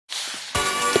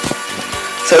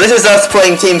So this is us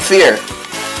playing Team Fear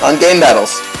on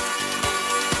Gamebattles.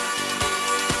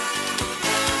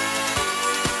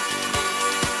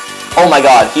 Oh my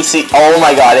god, oh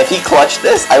my god, if he clutched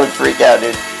this, I would freak out,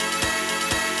 dude.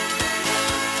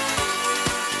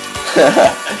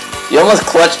 You almost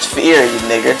clutched Fear, you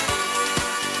nigger.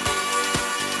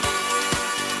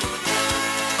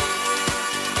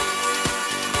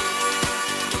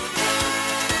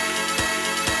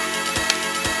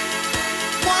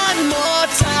 One more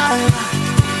time.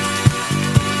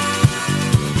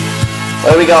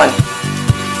 Where are we going?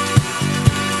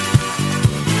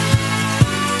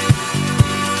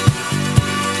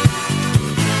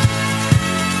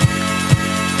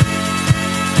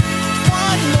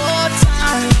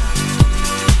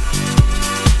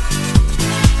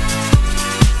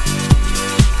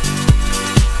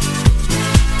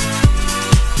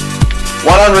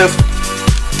 One on roof.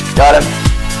 Got him.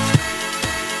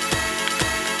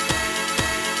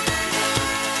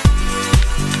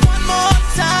 One more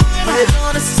time. We're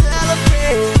gonna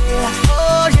celebrate.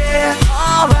 Oh yeah,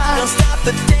 alright. Don't stop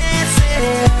the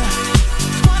dancing.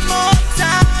 One more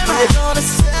time. We're gonna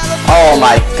celebrate. Oh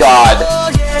my god.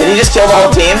 Did he just kill the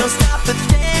whole team? Don't stop the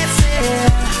dancing.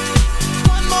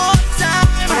 One more time.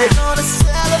 We're gonna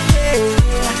celebrate.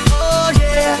 Oh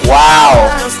yeah. Wow.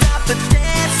 Don't stop the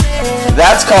dancing.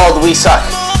 That's called We Suck.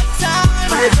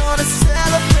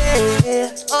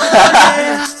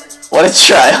 What a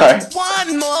tryhard.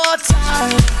 One more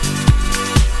time.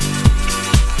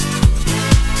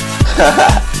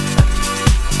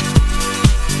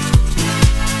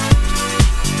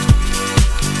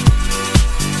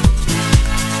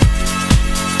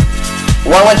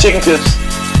 One chicken coops.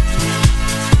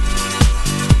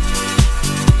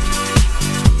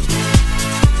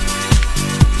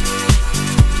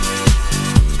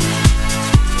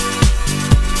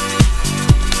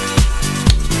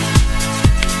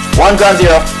 One ground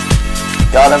zero.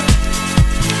 Got him.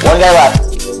 One guy left.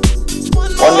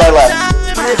 One guy left.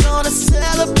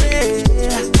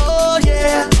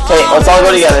 Okay, let's all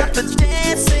go together.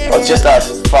 Oh, it's just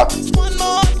us. Fuck.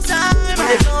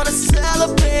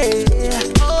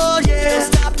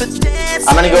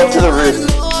 I'm gonna go up to the roof.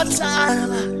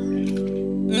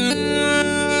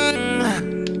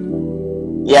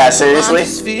 Yeah, seriously?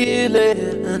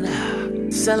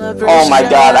 Oh my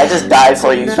god, I just died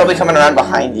for you. He's probably coming around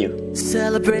behind you.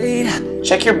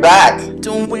 Check your back.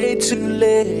 Don't wait too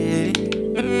late.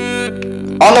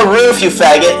 On the roof, you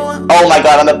faggot. Oh my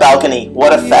god, on the balcony.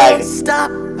 What a fag.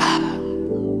 Stop.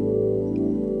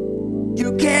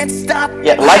 You can't stop.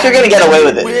 Yeah, like you're gonna get away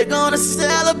with it. We're gonna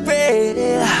celebrate.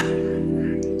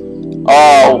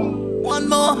 Oh. One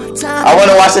more time. I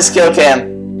wanna watch this kill cam.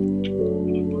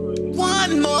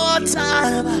 One more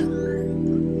time.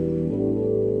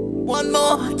 One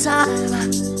more time.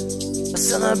 A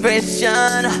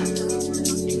celebration.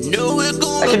 You know we're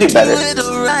gonna I can do better. it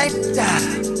right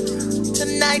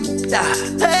tonight.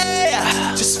 Hey,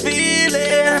 just feel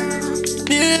it.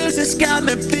 Music's got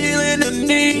me feeling the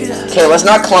need. Okay, let's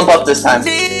not clump up this time.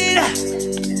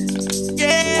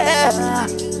 Yeah.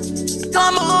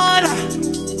 Come on.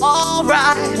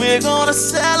 Alright, we're gonna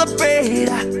celebrate.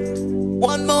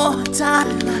 One more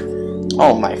time.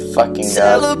 Oh my fucking god.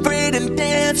 Celebrate and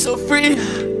dance so free.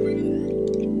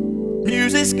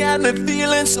 Music's got me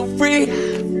feeling so free.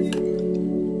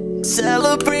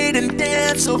 Celebrate and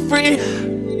dance so free.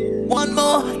 One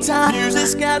more time.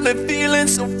 Music's got me feeling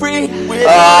so free.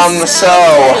 So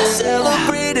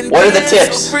what are the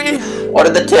tips? What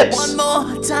are the tips? One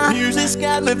more time. Music's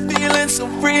got me feeling so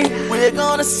free. We're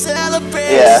gonna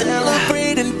celebrate. Yeah.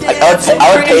 Celebrate and dance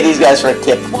I would pay these guys for a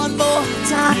tip. One more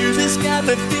time. Music's got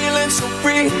me feeling so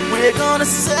free. We're gonna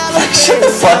celebrate. Shut the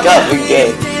fuck up, you're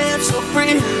gay. Dance so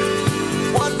free.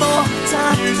 One more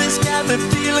time. Music's got me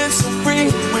feeling so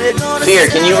free. We're gonna Fear,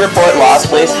 can you report loss,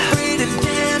 please? celebrate and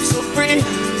dance so free.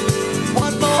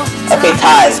 One more time. Okay,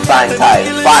 tie. Fine, tie.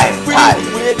 Fine, tie.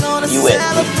 You win.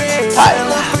 Tie.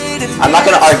 I'm not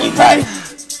gonna argue, tie.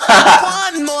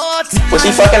 One more time. Was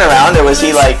he fucking around, or was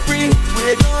he like We're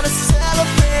gonna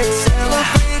celebrate.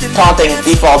 taunting?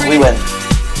 Default, we win.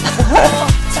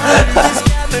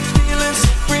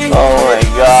 Oh my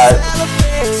god.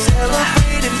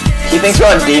 He thinks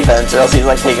we're on defense, or else he's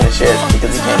like taking a shit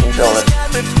because he can't control it.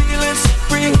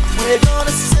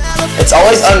 It's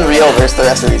always Unreal versus the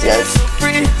rest of these guys.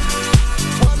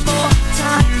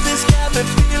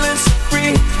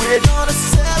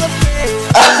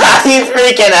 He's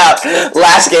freaking out.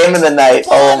 Last game of the night.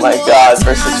 Oh my god,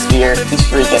 versus Fear. He's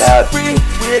freaking out.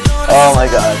 Oh my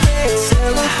god.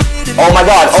 Oh my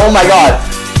god. Oh my god.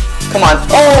 Come on.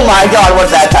 Oh my god,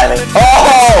 what's that timing?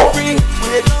 Oh!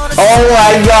 Oh Oh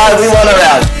my god, we won a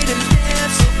round.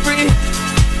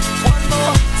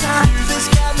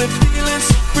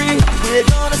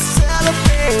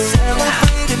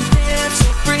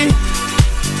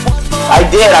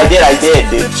 I did,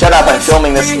 dude. Shut up, I'm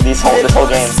filming this whole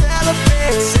game.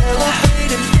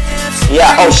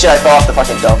 Yeah, oh shit, I fell off the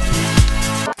fucking dome.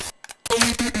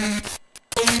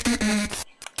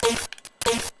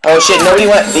 Oh shit, nobody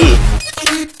went B.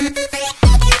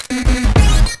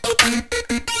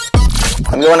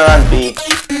 I'm going around B.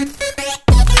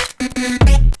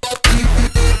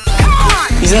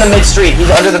 He's in the mid street.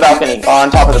 He's under the balcony. On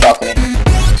top of the balcony.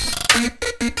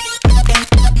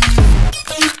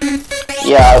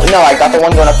 Yeah, no, I got the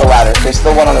one going up the ladder. There's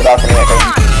still one on the balcony, I think.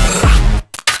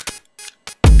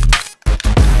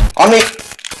 On me!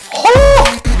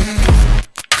 Oh!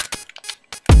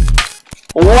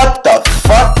 What the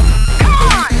fuck?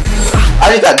 I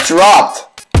just got dropped.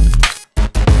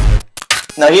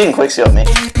 No, he didn't quickscope me.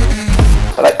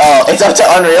 But like, oh, it's up to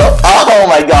Unreal? Oh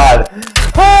my god.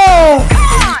 Oh!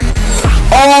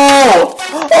 Oh!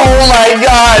 Oh my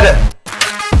god!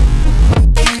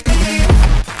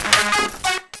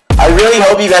 I really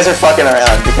hope you guys are fucking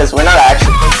around, because we're not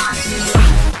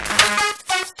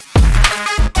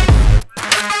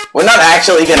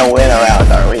actually gonna win a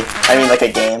round, are we? I mean, like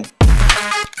a game.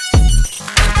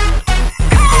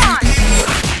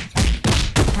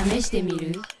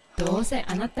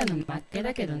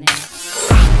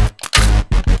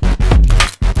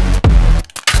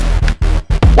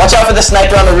 Watch out for the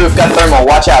sniper on the roof, got thermal,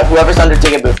 watch out. Whoever's under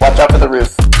ticket booth, watch out for the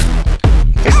roof.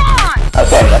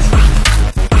 Okay, that's...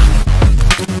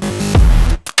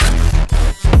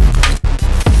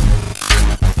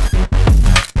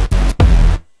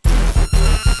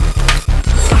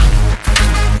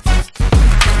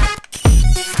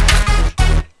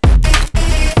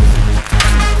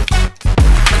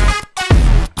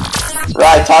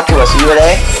 Right, talk to us. Are you at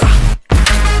A?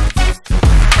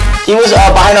 He was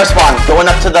behind our spawn, going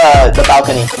up to the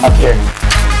balcony up here.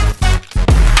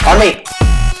 On me.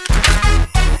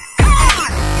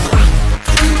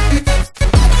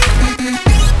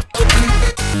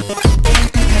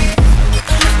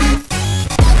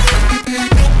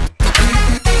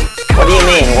 What do you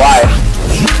mean? Why?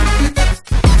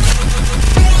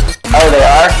 Oh, they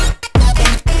are?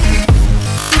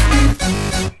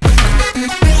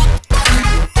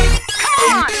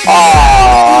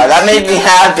 Aww, that made me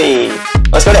happy.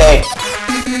 Let's go to A.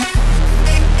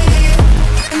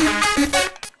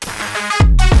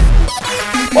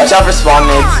 Watch out for spawn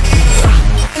nades.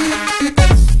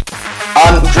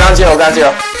 Ground zero, ground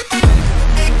zero.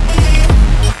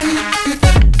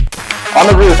 On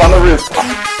the roof, on the roof.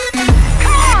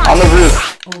 On the roof.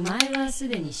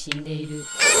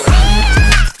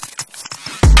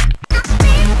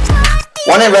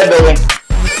 One in red building.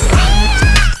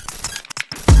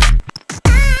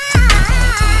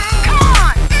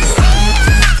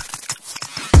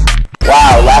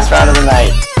 Wow, last round of the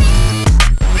night.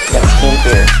 Against Team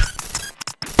Fear.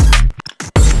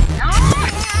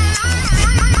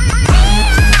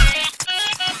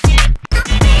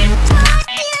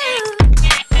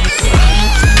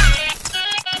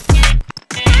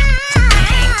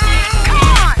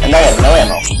 And I have no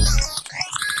ammo.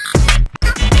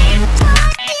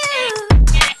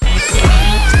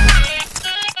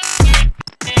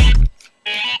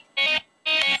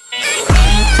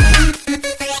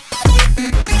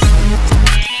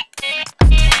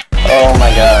 Oh my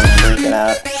god, I'm freaking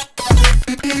out.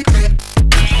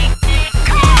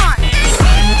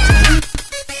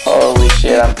 Holy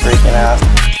shit, I'm freaking out.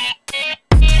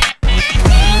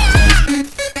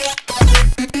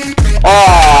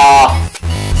 Aww!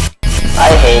 I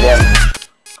hate him.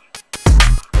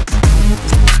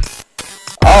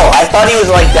 Oh, I thought he was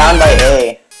like down by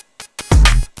A.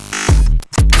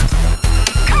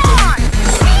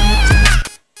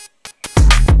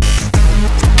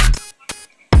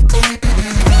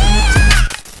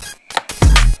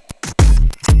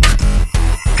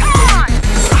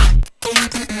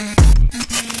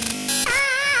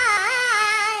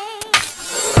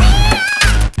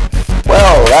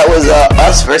 Well, that was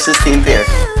us versus Team Fear.